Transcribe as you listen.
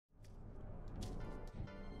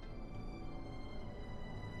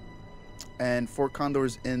and 4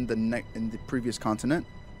 condors in the previous continent.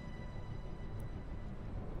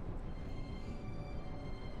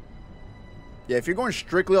 Yeah, if you're going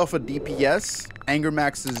strictly off of DPS, Anger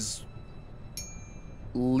Max is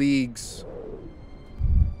leagues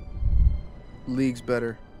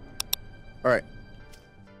better. All right.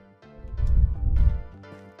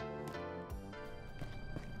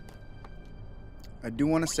 I do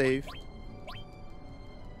want to save.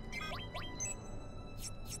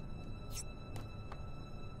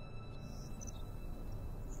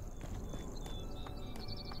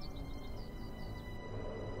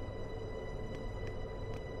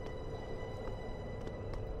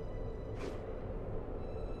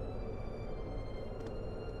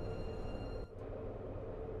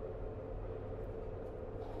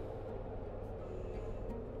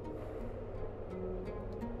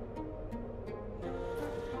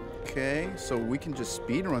 Okay, so we can just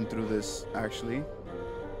speed run through this, actually.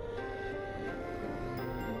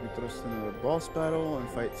 We thrust into a boss battle and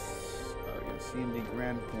fight against C&D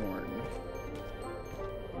Grand Horn.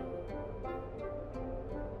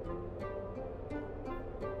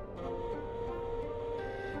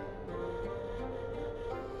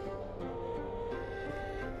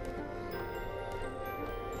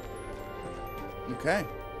 Okay.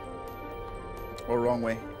 Or wrong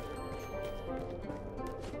way.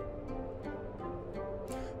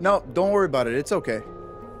 No, don't worry about it. It's okay.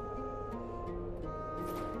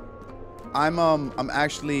 I'm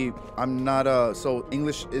not so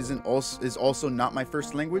English is also not my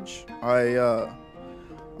first language.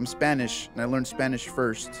 I'm Spanish and I learned Spanish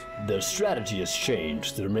first. Their strategy has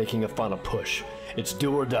changed. They're making a final push. It's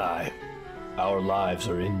do or die. Our lives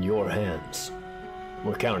are in your hands.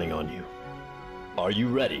 We're counting on you. Are you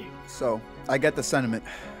ready? So, I get the sentiment.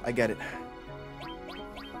 I get it.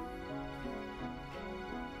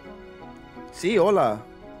 Sí, hola.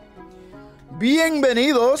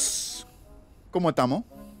 Bienvenidos. ¿Cómo estamos?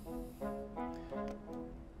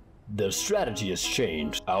 Their strategy has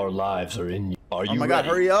changed. Our lives are in you. Are you ready? Oh my god,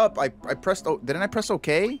 hurry up. I pressed didn't I press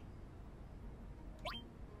OK?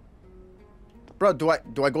 Bro, do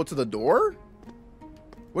I go to the door?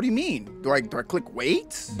 What do you mean? Do I click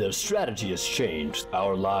wait? Their strategy has changed.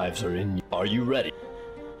 Our lives are in you. Are you ready?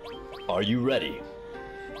 Are you ready?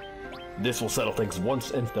 This will settle things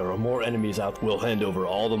once, and if there are more enemies out, we'll hand over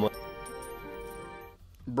all the money.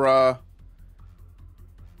 Bruh.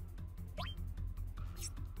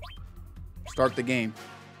 Start the game.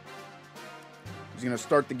 Just gonna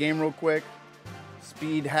start the game real quick.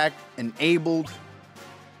 Speed hack enabled.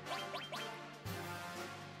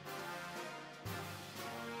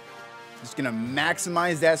 Just gonna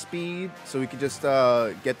maximize that speed so we can just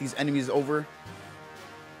get these enemies over.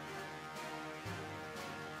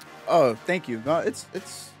 Oh, thank you. No,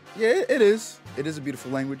 yeah, it is. It is a beautiful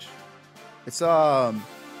language. It's a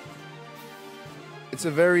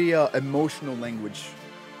very emotional language.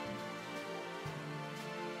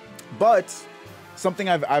 But something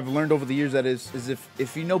I've learned over the years that is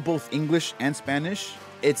if you know both English and Spanish,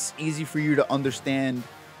 it's easy for you to understand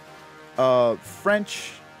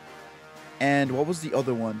French and what was the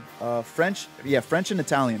other one? French, yeah, French and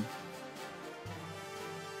Italian.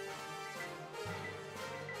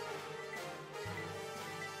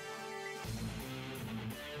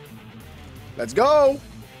 Let's go!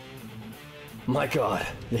 My god,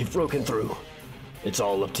 they've broken through. It's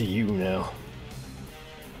all up to you now.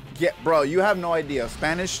 Yeah, bro, you have no idea.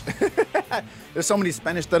 Spanish, there's so many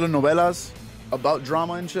Spanish telenovelas about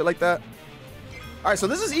drama and shit like that. Alright, so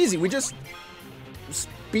this is easy. We just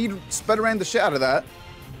sped around the shit out of that.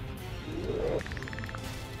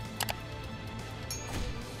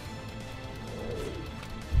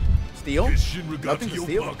 Steal? Nothing to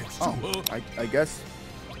steal? Oh, I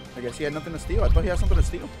guess he had nothing to steal. I thought he had something to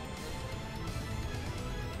steal.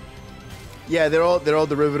 Yeah, they're all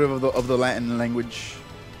derivative of the Latin language.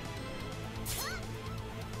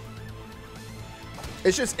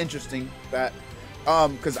 It's just interesting that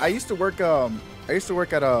because I used to work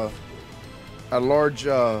at a large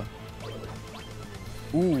ooh,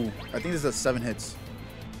 I think this is 7 hits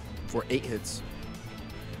for 8 hits.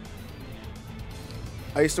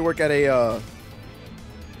 I used to work at a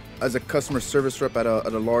as a customer service rep at a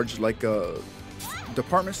large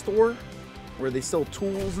department store where they sell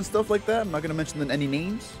tools and stuff like that. I'm not gonna mention any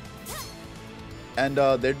names. And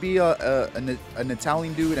there'd be an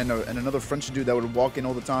Italian dude and another French dude that would walk in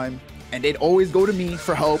all the time, and they'd always go to me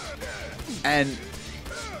for help. And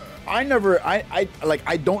I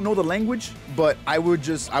don't know the language, but I would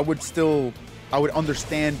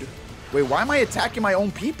understand. Wait, why am I attacking my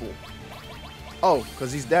own people? Oh,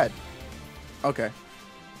 because he's dead. Okay.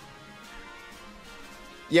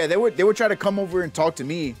 Yeah, they would try to come over and talk to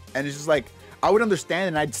me, and it's just like I would understand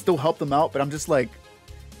and I'd still help them out, but I'm just like,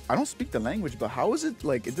 I don't speak the language, but how is it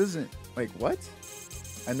like it doesn't like what?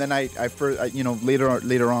 And then I you know,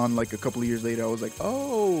 later on, like a couple of years later, I was like,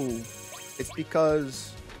 oh, it's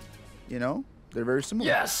because, you know, they're very similar.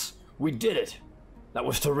 Yes, we did it. That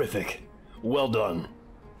was terrific. Well done.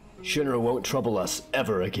 Shinra won't trouble us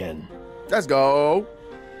ever again. Let's go.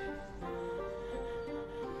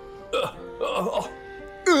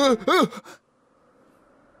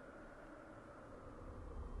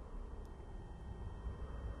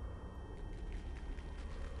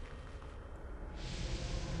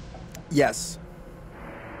 Yes.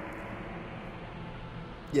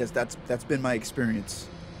 Yes, that's been my experience.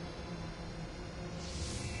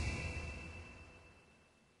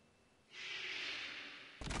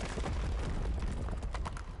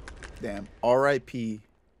 Damn. R.I.P.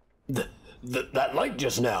 That light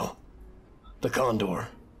just now. The Condor.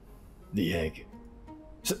 The egg.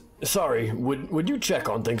 Sorry, would you check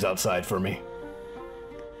on things outside for me?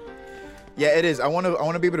 Yeah, it is. I want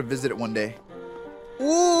to be able to visit it one day.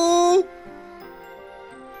 Ooh!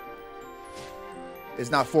 It's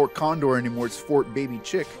not Fort Condor anymore, it's Fort Baby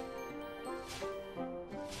Chick.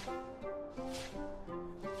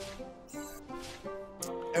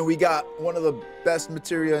 And we got one of the best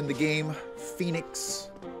materia in the game, Phoenix.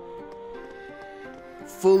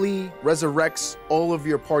 Fully resurrects all of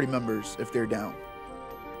your party members if they're down.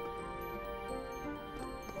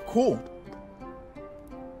 Cool.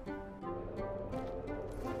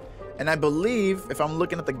 And I believe, if I'm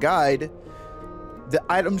looking at the guide, the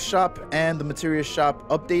item shop and the materia shop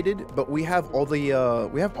updated, but we have all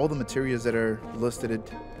the materials that are listed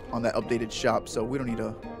on that updated shop, so you don't need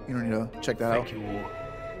to check that out. Thank you all.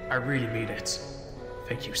 I really mean it.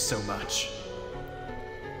 Thank you so much.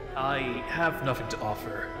 I have nothing to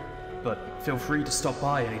offer, but feel free to stop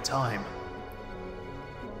by any time.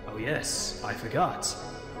 Oh yes, I forgot.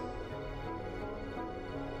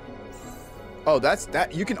 Oh, that's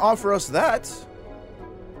that. You can offer us that.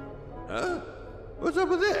 Huh? What's up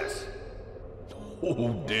with this?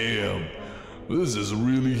 Oh, damn. This is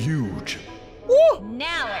really huge. Woo!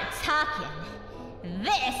 Now we're talking.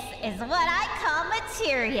 This is what I call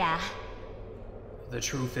materia. The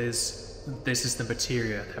truth is, this is the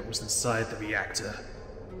materia that was inside the reactor.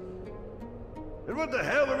 And what the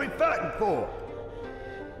hell are we fighting for?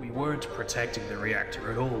 We weren't protecting the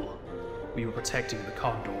reactor at all. We were protecting the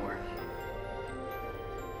Condor.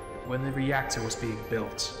 When the reactor was being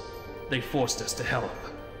built, they forced us to help.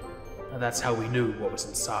 And that's how we knew what was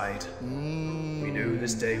inside. We knew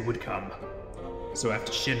this day would come. So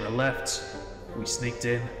after Shinra left, we sneaked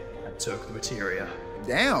in and took the materia.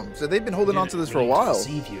 Damn. So they've been holding on to this for a while. To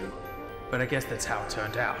deceive you, but I guess that's how it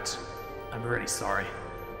turned out. I'm really sorry.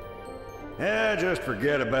 Yeah, just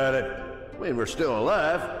forget about it. I mean, we're still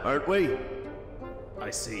alive, aren't we?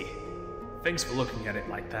 I see. Thanks for looking at it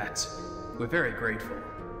like that. We're very grateful.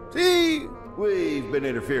 See? We've been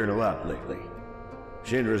interfering a lot lately.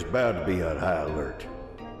 Shinra's bound to be on high alert.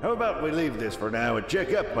 How about we leave this for now and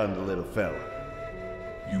check up on the little fella?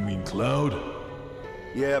 You mean Cloud?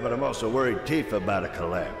 Yeah, but I'm also worried Tifa might have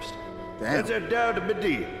collapsed. Damn. Let's head down to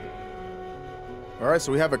Medea. All right,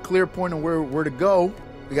 so we have a clear point of where to go.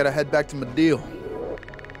 We gotta head back to Medea.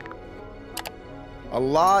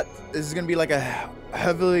 This is gonna be like a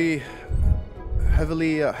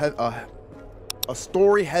a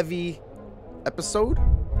story-heavy episode,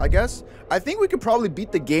 I guess. I think we could probably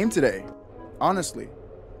beat the game today, honestly.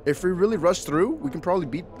 If we really rush through, we can probably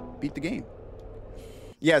beat the game.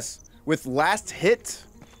 Yes, with the last hit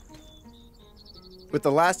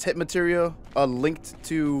materia linked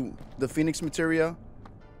to the Phoenix materia,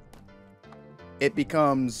 it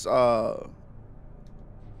becomes one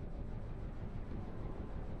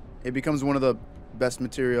of the best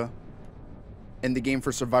materia in the game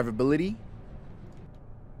for survivability.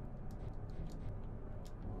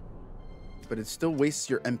 But it still wastes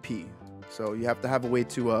your MP. So you have to have a way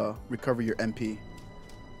to recover your MP.